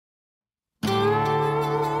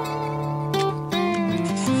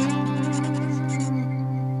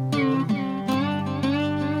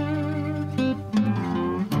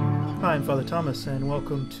Father Thomas, and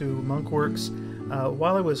welcome to MonkWerks.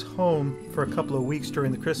 While I was home for a couple of weeks during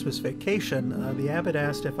the Christmas vacation, the abbot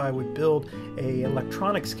asked if I would build an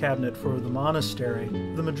electronics cabinet for the monastery.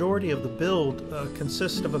 The majority of the build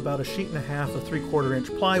consists of about a sheet and a half of 3/4 inch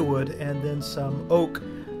plywood and then some oak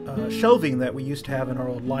shelving that we used to have in our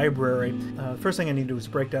old library. First thing I need to do is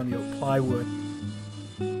break down the oak plywood.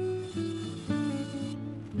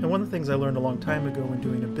 And one of the things I learned a long time ago when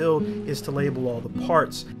doing a build is to label all the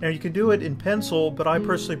parts. Now you can do it in pencil, but I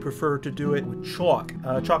personally prefer to do it with chalk.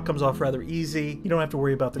 Chalk comes off rather easy. You don't have to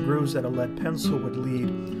worry about the grooves that a lead pencil would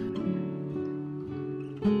lead.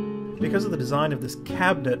 Because of the design of this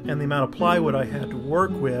cabinet and the amount of plywood I had to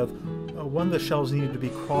work with, one of the shelves needed to be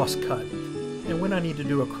cross-cut. And when I need to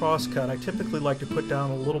do a cross-cut, I typically like to put down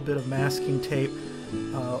a little bit of masking tape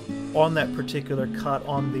on that particular cut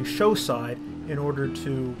on the show side in order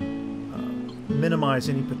to minimize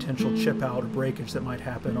any potential chip out or breakage that might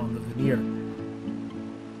happen on the veneer.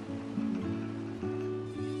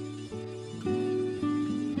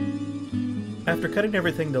 After cutting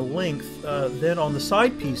everything to length, then on the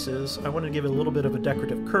side pieces, I wanted to give it a little bit of a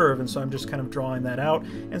decorative curve, and so I'm just kind of drawing that out.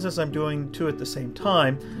 And since I'm doing two at the same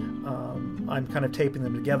time, I'm kind of taping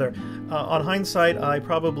them together. On hindsight, I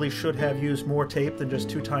probably should have used more tape than just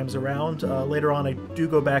 2 times around. Later on, I do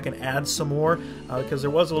go back and add some more because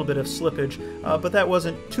there was a little bit of slippage, but that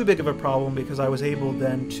wasn't too big of a problem because I was able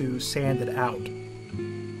then to sand it out.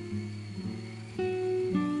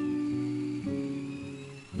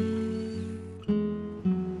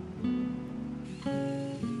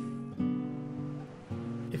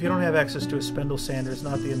 If you don't have access to a spindle sander, it's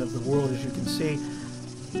not the end of the world, as you can see.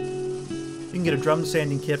 You can get a drum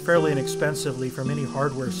sanding kit fairly inexpensively from any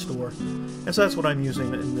hardware store. And so that's what I'm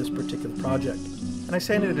using in this particular project. And I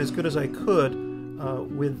sanded it as good as I could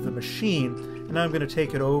with the machine. And now I'm going to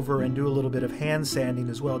take it over and do a little bit of hand sanding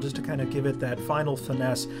as well, just to kind of give it that final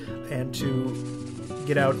finesse and to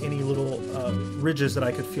get out any little ridges that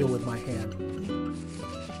I could feel with my hand.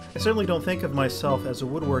 I certainly don't think of myself as a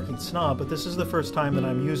woodworking snob, but this is the first time that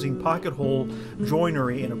I'm using pocket hole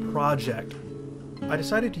joinery in a project. I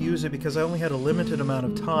decided to use it because I only had a limited amount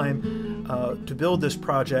of time to build this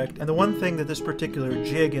project, and the one thing that this particular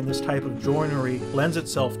jig and this type of joinery lends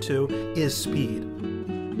itself to is speed.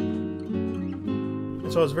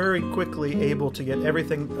 And so I was very quickly able to get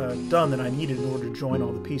everything done that I needed in order to join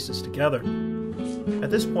all the pieces together.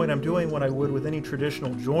 At this point, I'm doing what I would with any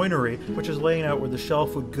traditional joinery, which is laying out where the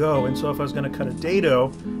shelf would go. And so if I was going to cut a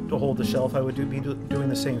dado to hold the shelf, I would be doing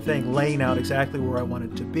the same thing, laying out exactly where I want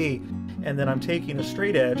it to be. And then I'm taking a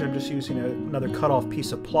straight edge, I'm just using another cut-off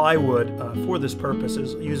piece of plywood for this purpose,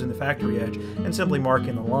 using the factory edge, and simply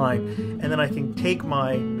marking the line. And then I can take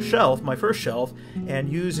my shelf, my first shelf, and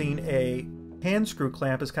using a hand screw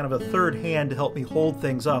clamp as kind of a third hand to help me hold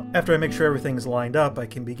things up. After I make sure everything's lined up, I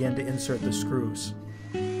can begin to insert the screws.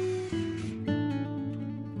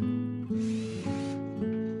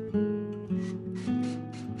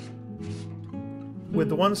 With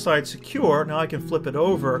the one side secure, now I can flip it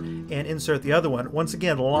over and insert the other one. Once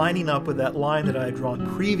again, lining up with that line that I had drawn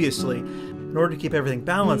previously. In order to keep everything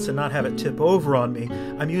balanced and not have it tip over on me,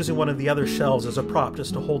 I'm using one of the other shelves as a prop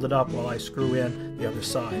just to hold it up while I screw in the other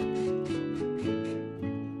side.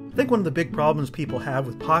 I think one of the big problems people have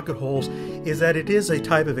with pocket holes is that it is a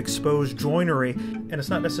type of exposed joinery, and it's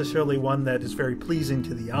not necessarily one that is very pleasing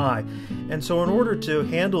to the eye. And so in order to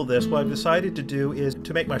handle this, what I've decided to do is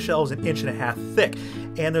to make my shelves 1.5 inches thick.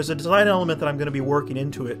 And there's a design element that I'm going to be working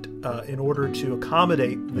into it in order to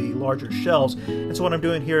accommodate the larger shelves. And so what I'm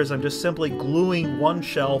doing here is I'm just simply gluing one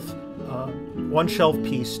shelf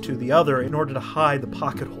piece to the other in order to hide the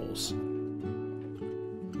pocket holes.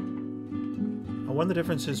 One of the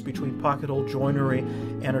differences between pocket hole joinery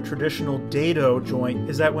and a traditional dado joint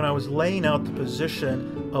is that when I was laying out the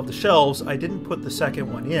position of the shelves, I didn't put the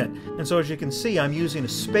second one in. And so as you can see, I'm using a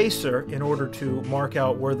spacer in order to mark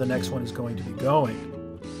out where the next one is going to be going.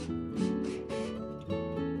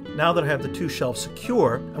 Now that I have the 2 shelves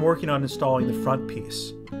secure, I'm working on installing the front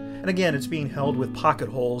piece. And again, it's being held with pocket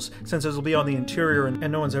holes since this will be on the interior and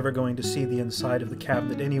no one's ever going to see the inside of the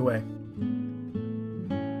cabinet anyway.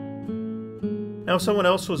 Now, if someone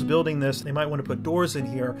else was building this, they might want to put doors in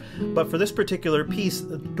here, but for this particular piece,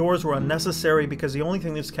 the doors were unnecessary because the only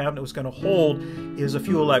thing this cabinet was going to hold is a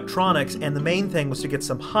few electronics, and the main thing was to get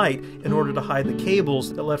some height in order to hide the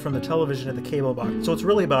cables that led from the television to the cable box. So it's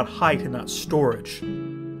really about height and not storage.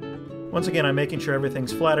 Once again, I'm making sure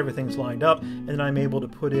everything's flat, everything's lined up, and then I'm able to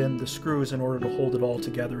put in the screws in order to hold it all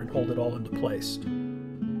together and hold it all into place.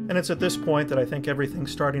 And it's at this point that I think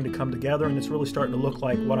everything's starting to come together and it's really starting to look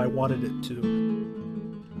like what I wanted it to.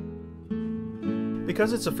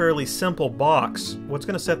 Because it's a fairly simple box, what's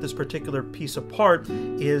going to set this particular piece apart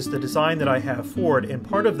is the design that I have for it, and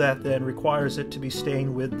part of that then requires it to be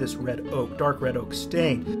stained with this red oak, dark red oak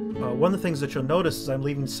stain. One of the things that you'll notice is I'm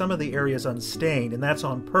leaving some of the areas unstained, and that's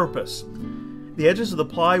on purpose. The edges of the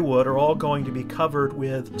plywood are all going to be covered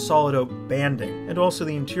with solid oak banding, and also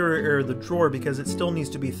the interior area of the drawer, because it still needs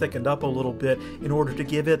to be thickened up a little bit in order to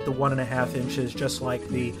give it the 1.5 inches, just like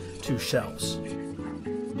the 2 shelves.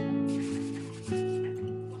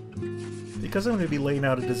 Because I'm going to be laying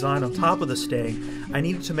out a design on top of the stain, I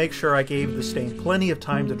needed to make sure I gave the stain plenty of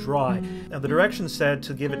time to dry. Now, the directions said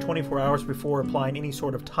to give it 24 hours before applying any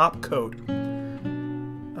sort of top coat.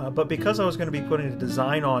 But because I was going to be putting a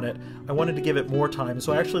design on it, I wanted to give it more time,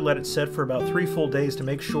 so I actually let it sit for about 3 full days to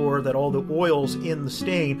make sure that all the oils in the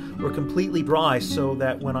stain were completely dry, so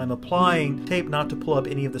that when I'm applying tape, not to pull up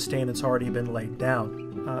any of the stain that's already been laid down.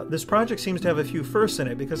 This project seems to have a few firsts in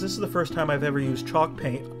it, because this is the first time I've ever used chalk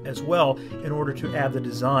paint as well in order to add the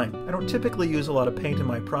design. I don't typically use a lot of paint in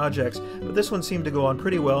my projects, but this one seemed to go on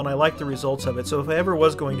pretty well, and I like the results of it, so if I ever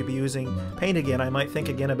was going to be using paint again, I might think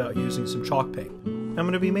again about using some chalk paint. I'm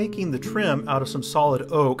going to be making the trim out of some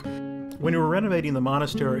solid oak. When we were renovating the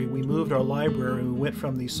monastery, we moved our library and we went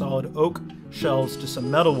from these solid oak shelves to some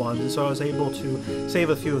metal ones, and so I was able to save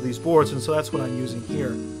a few of these boards, and so that's what I'm using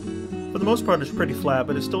here. For the most part, it's pretty flat,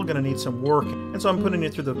 but it's still going to need some work, and so I'm putting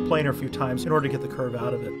it through the planer a few times in order to get the curve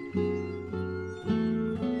out of it.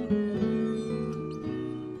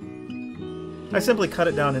 I simply cut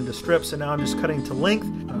it down into strips, and now I'm just cutting to length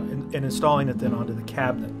and installing it then onto the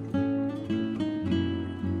cabinet.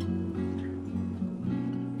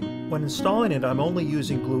 When installing it, I'm only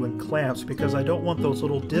using glue and clamps because I don't want those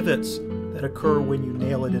little divots that occur when you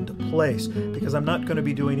nail it into place, because I'm not going to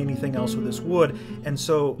be doing anything else with this wood, and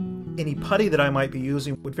so any putty that I might be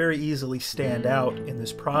using would very easily stand out in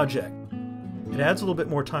this project. It adds a little bit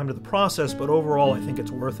more time to the process, but overall I think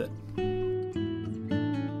it's worth it.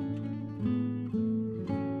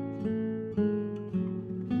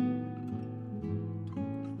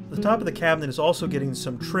 The top of the cabinet is also getting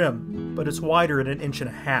some trim, but it's wider at 1.5 inches.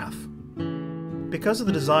 Because of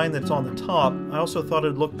the design that's on the top, I also thought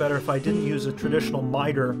it'd look better if I didn't use a traditional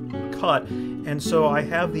miter cut, and so I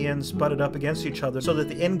have the ends butted up against each other so that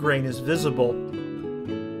the end grain is visible.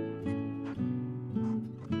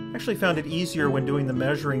 I actually found it easier when doing the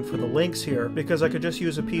measuring for the links here, because I could just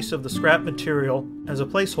use a piece of the scrap material as a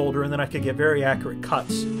placeholder, and then I could get very accurate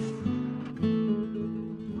cuts.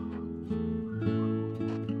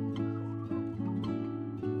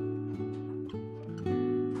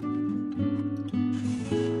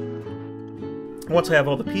 Once I have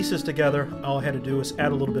all the pieces together, all I had to do is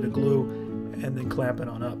add a little bit of glue and then clamp it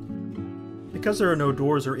on up. Because there are no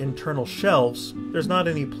doors or internal shelves, there's not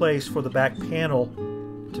any place for the back panel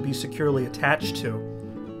to be securely attached to.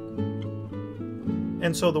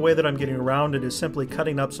 And so the way that I'm getting around it is simply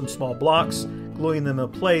cutting up some small blocks, gluing them in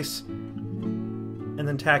place, and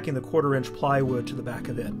then tacking the 1/4 inch plywood to the back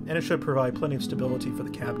of it. And it should provide plenty of stability for the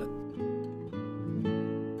cabinet.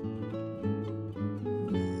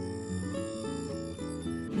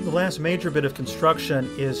 The last major bit of construction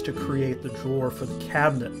is to create the drawer for the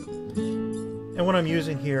cabinet. And what I'm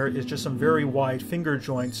using here is just some very wide finger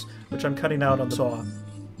joints, which I'm cutting out on the saw.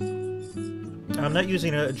 I'm not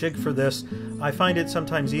using a jig for this. I find it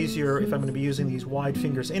sometimes easier, if I'm going to be using these wide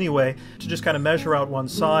fingers anyway, to just kind of measure out one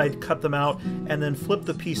side, cut them out, and then flip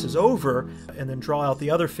the pieces over, and then draw out the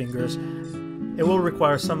other fingers. It will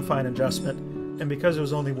require some fine adjustment, and because it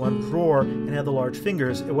was only one drawer and had the large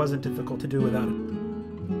fingers, it wasn't difficult to do without it.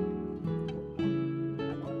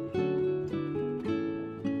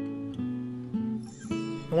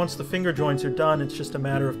 And once the finger joints are done, it's just a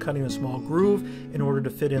matter of cutting a small groove in order to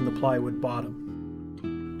fit in the plywood bottom.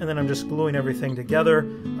 And then I'm just gluing everything together,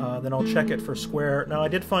 then I'll check it for square. Now I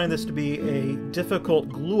did find this to be a difficult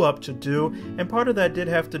glue up to do, and part of that did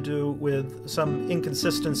have to do with some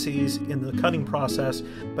inconsistencies in the cutting process,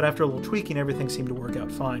 but after a little tweaking everything seemed to work out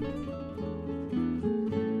fine.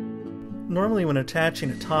 Normally when attaching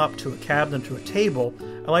a top to a cabinet to a table,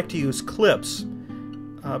 I like to use clips.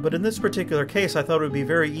 But in this particular case, I thought it would be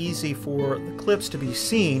very easy for the clips to be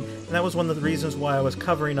seen, and that was one of the reasons why I was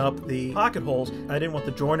covering up the pocket holes. I didn't want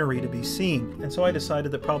the joinery to be seen, and so I decided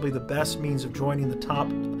that probably the best means of joining the top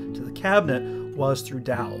to the cabinet was through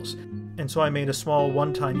dowels. And so I made a small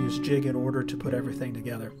one-time use jig in order to put everything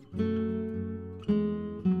together.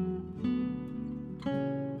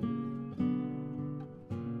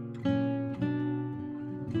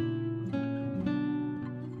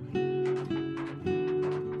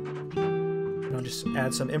 Just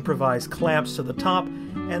add some improvised clamps to the top,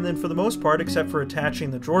 And then for the most part, except for attaching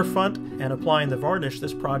the drawer front and applying the varnish,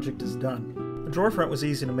 this project is done. The drawer front was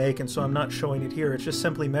easy to make, and so I'm not showing it here. It's just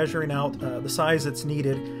simply measuring out the size that's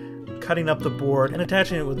needed, cutting up the board, and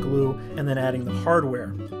attaching it with glue, and then adding the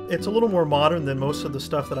hardware. It's a little more modern than most of the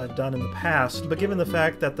stuff that I've done in the past, but given the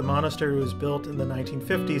fact that the monastery was built in the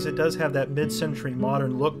 1950s, it does have that mid-century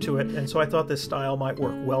modern look to it, and so I thought this style might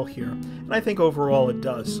work well here. And I think overall it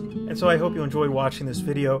does. And so I hope you enjoyed watching this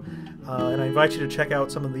video, and I invite you to check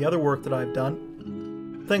out some of the other work that I've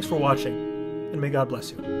done. Thanks for watching, and may God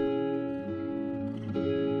bless you.